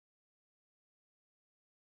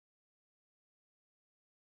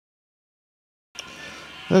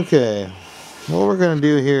Okay, what we're going to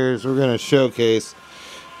do here is we're going to showcase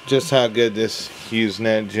just how good this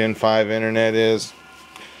HughesNet Gen 5 internet is.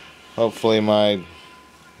 Hopefully my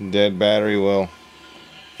dead battery will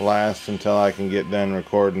last until I can get done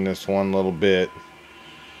recording this one little bit.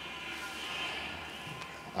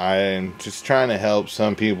 I'm just trying to help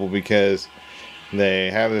some people because they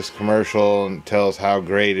have this commercial and tells how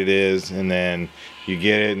great it is, and then you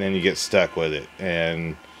get it and then you get stuck with it,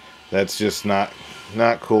 and that's just not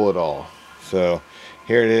cool at all. So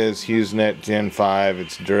here it is, HughesNet Gen 5.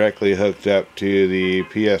 It's directly hooked up to the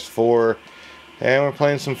PS4, and we're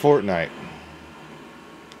playing some Fortnite.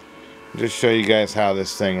 Just show you guys how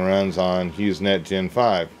this thing runs on HughesNet Gen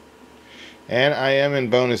 5. And I am in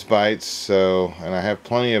bonus bytes, so, and I have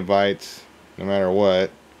plenty of bytes no matter what.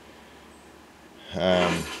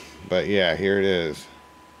 But yeah, here it is.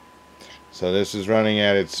 So this is running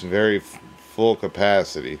at its very full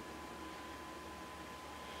capacity.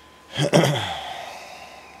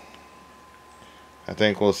 I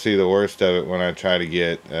think we'll see the worst of it when I try to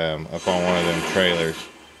get up on one of them trailers.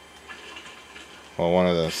 Well, one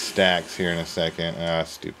of those stacks here in a second. Ah,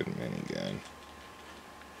 stupid minigun.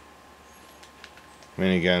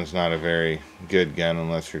 Minigun's not a very good gun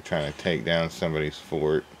unless you're trying to take down somebody's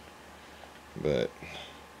fort. But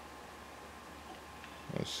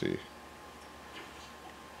let's see.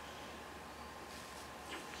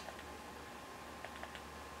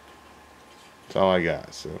 That's all I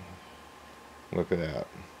got, so look it out.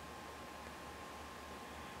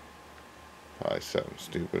 Probably something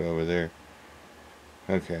stupid over there.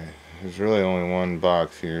 Okay, there's really only one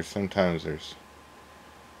box here. Sometimes there's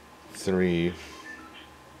 3.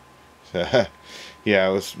 So, yeah, I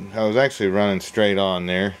was actually running straight on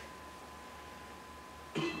there.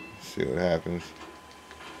 Let's see what happens.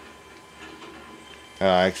 Oh,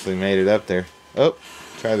 I actually made it up there. Oh,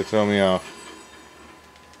 tried to throw me off.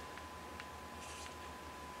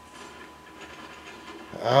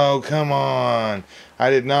 Oh, come on.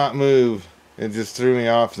 I did not move. It just threw me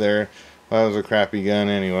off there. Well, that was a crappy gun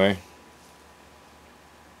anyway.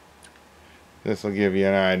 This will give you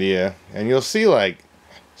an idea. And you'll see like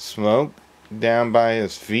smoke down by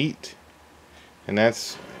his feet. And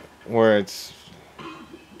that's where it's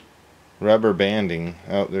rubber banding.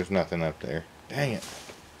 Oh, there's nothing up there. Dang it.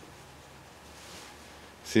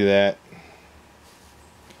 See that?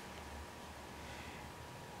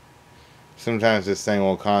 Sometimes this thing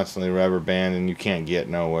will constantly rubber band and you can't get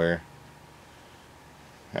nowhere.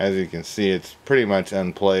 As you can see, it's pretty much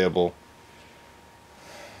unplayable.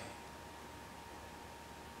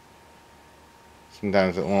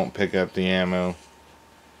 Sometimes it won't pick up the ammo.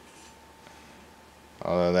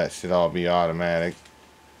 Although that should all be automatic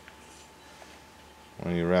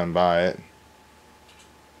when you run by it.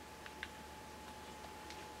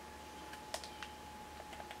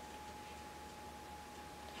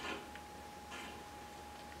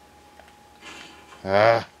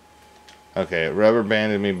 Ah. Okay, it rubber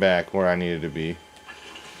banded me back where I needed to be.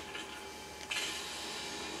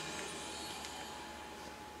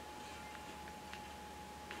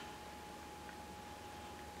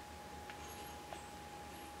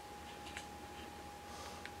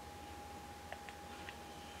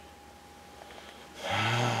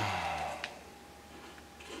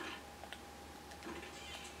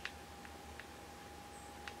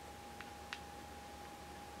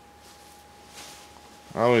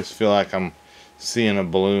 I always feel like I'm seeing a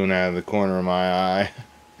balloon out of the corner of my eye.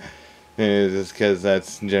 It's just because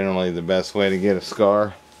that's generally the best way to get a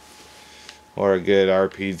scar. Or a good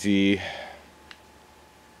RPG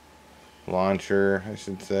launcher, I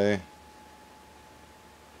should say.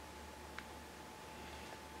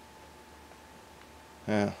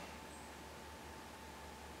 Yeah.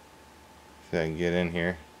 See if I can get in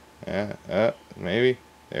here. Yeah, maybe.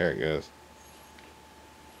 There it goes.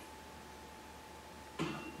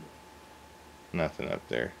 Nothing up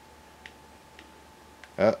there.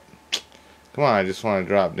 Oh, come on, I just want to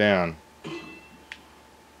drop down.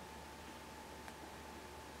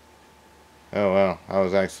 Oh well, I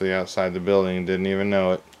was actually outside the building and didn't even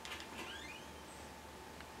know it.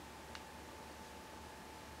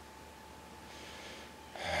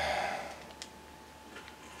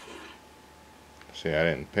 See, I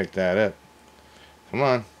didn't pick that up. Come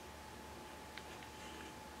on.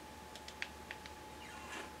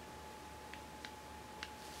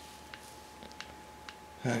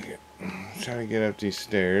 Okay, try to get up these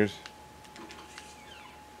stairs.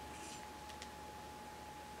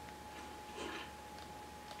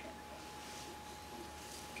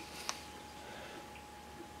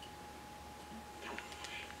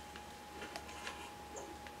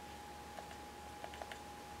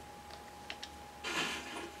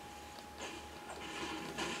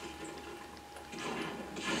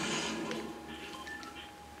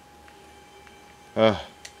 Ugh.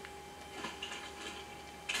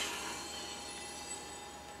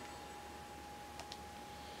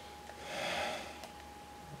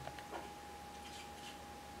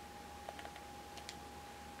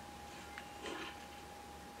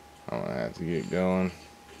 I'm gonna have to get going.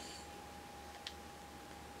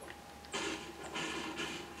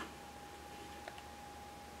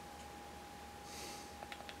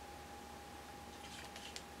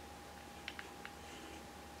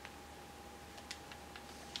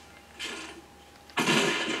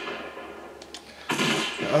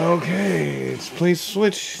 Okay, please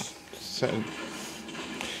switch. So,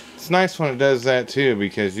 it's nice when it does that too,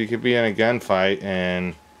 because you could be in a gunfight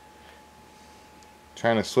and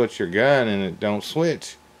trying to switch your gun and it don't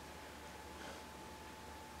switch.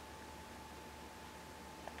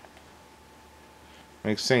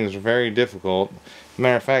 Makes things very difficult.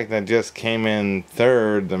 Matter of fact, I just came in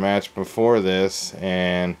third the match before this,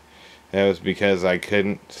 and that was because I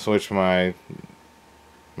couldn't switch my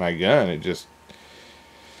gun. It just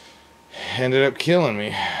ended up killing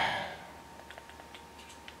me.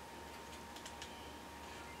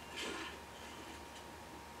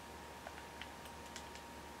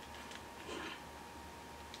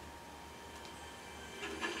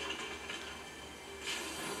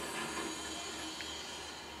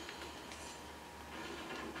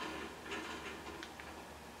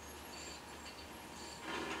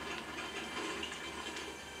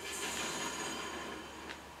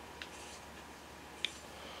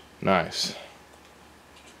 Nice.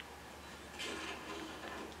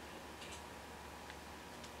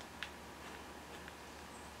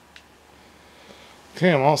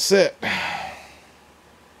 Okay, I'm all set. I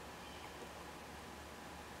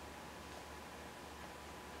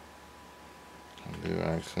do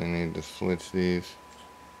actually need to switch these.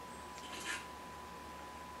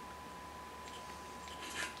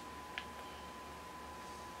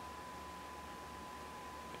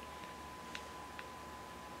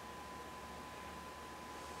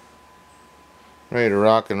 Ready to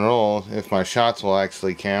rock and roll if my shots will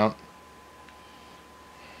actually count.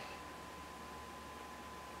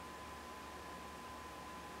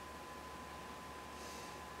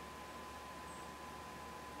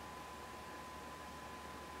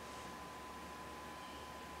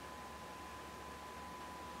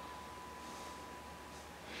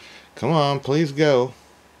 Come on, please go.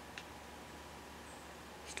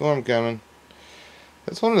 Storm coming.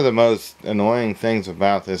 That's one of the most annoying things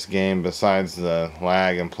about this game, besides the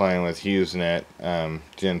lag and playing with HughesNet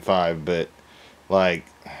Gen 5, but like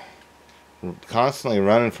constantly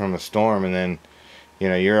running from a storm, and then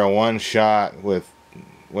you're a one shot with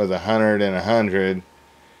 100 and 100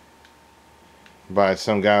 by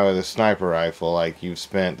some guy with a sniper rifle. Like, you've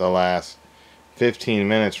spent the last 15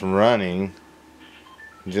 minutes running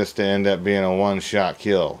just to end up being a one shot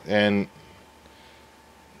kill, and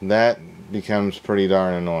that becomes pretty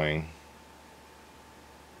darn annoying.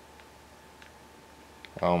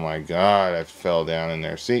 Oh my god, I fell down in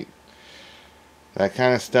there. See, that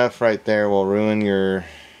kind of stuff right there will ruin your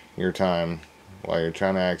time while you're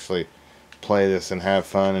trying to actually play this and have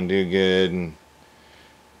fun and do good. And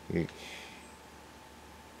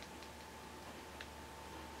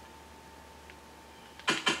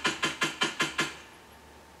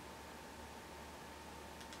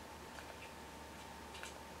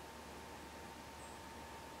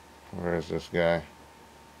where is this guy?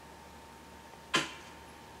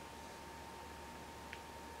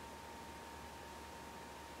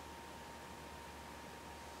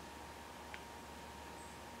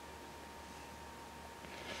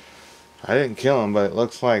 I didn't kill him, but it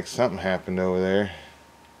looks like something happened over there.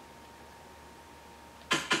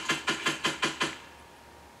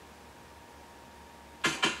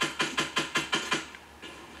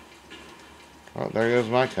 Oh, there goes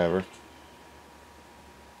my cover.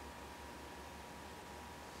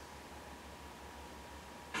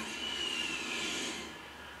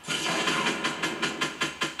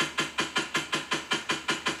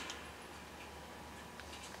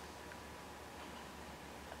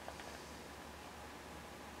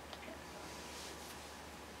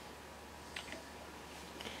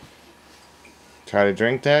 Try to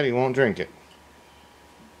drink that, he won't drink it.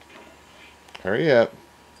 Hurry up.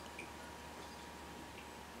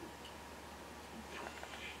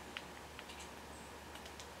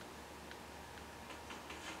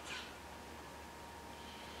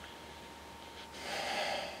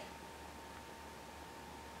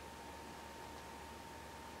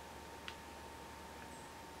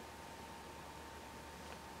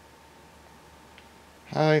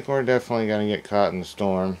 I think we're definitely going to get caught in the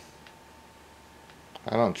storm.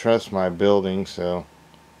 I don't trust my building, so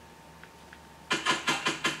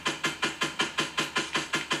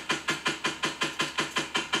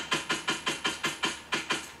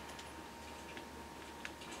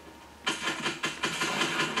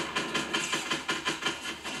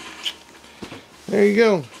there you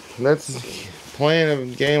go. That's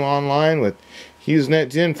playing a game online with HughesNet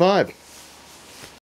Gen 5.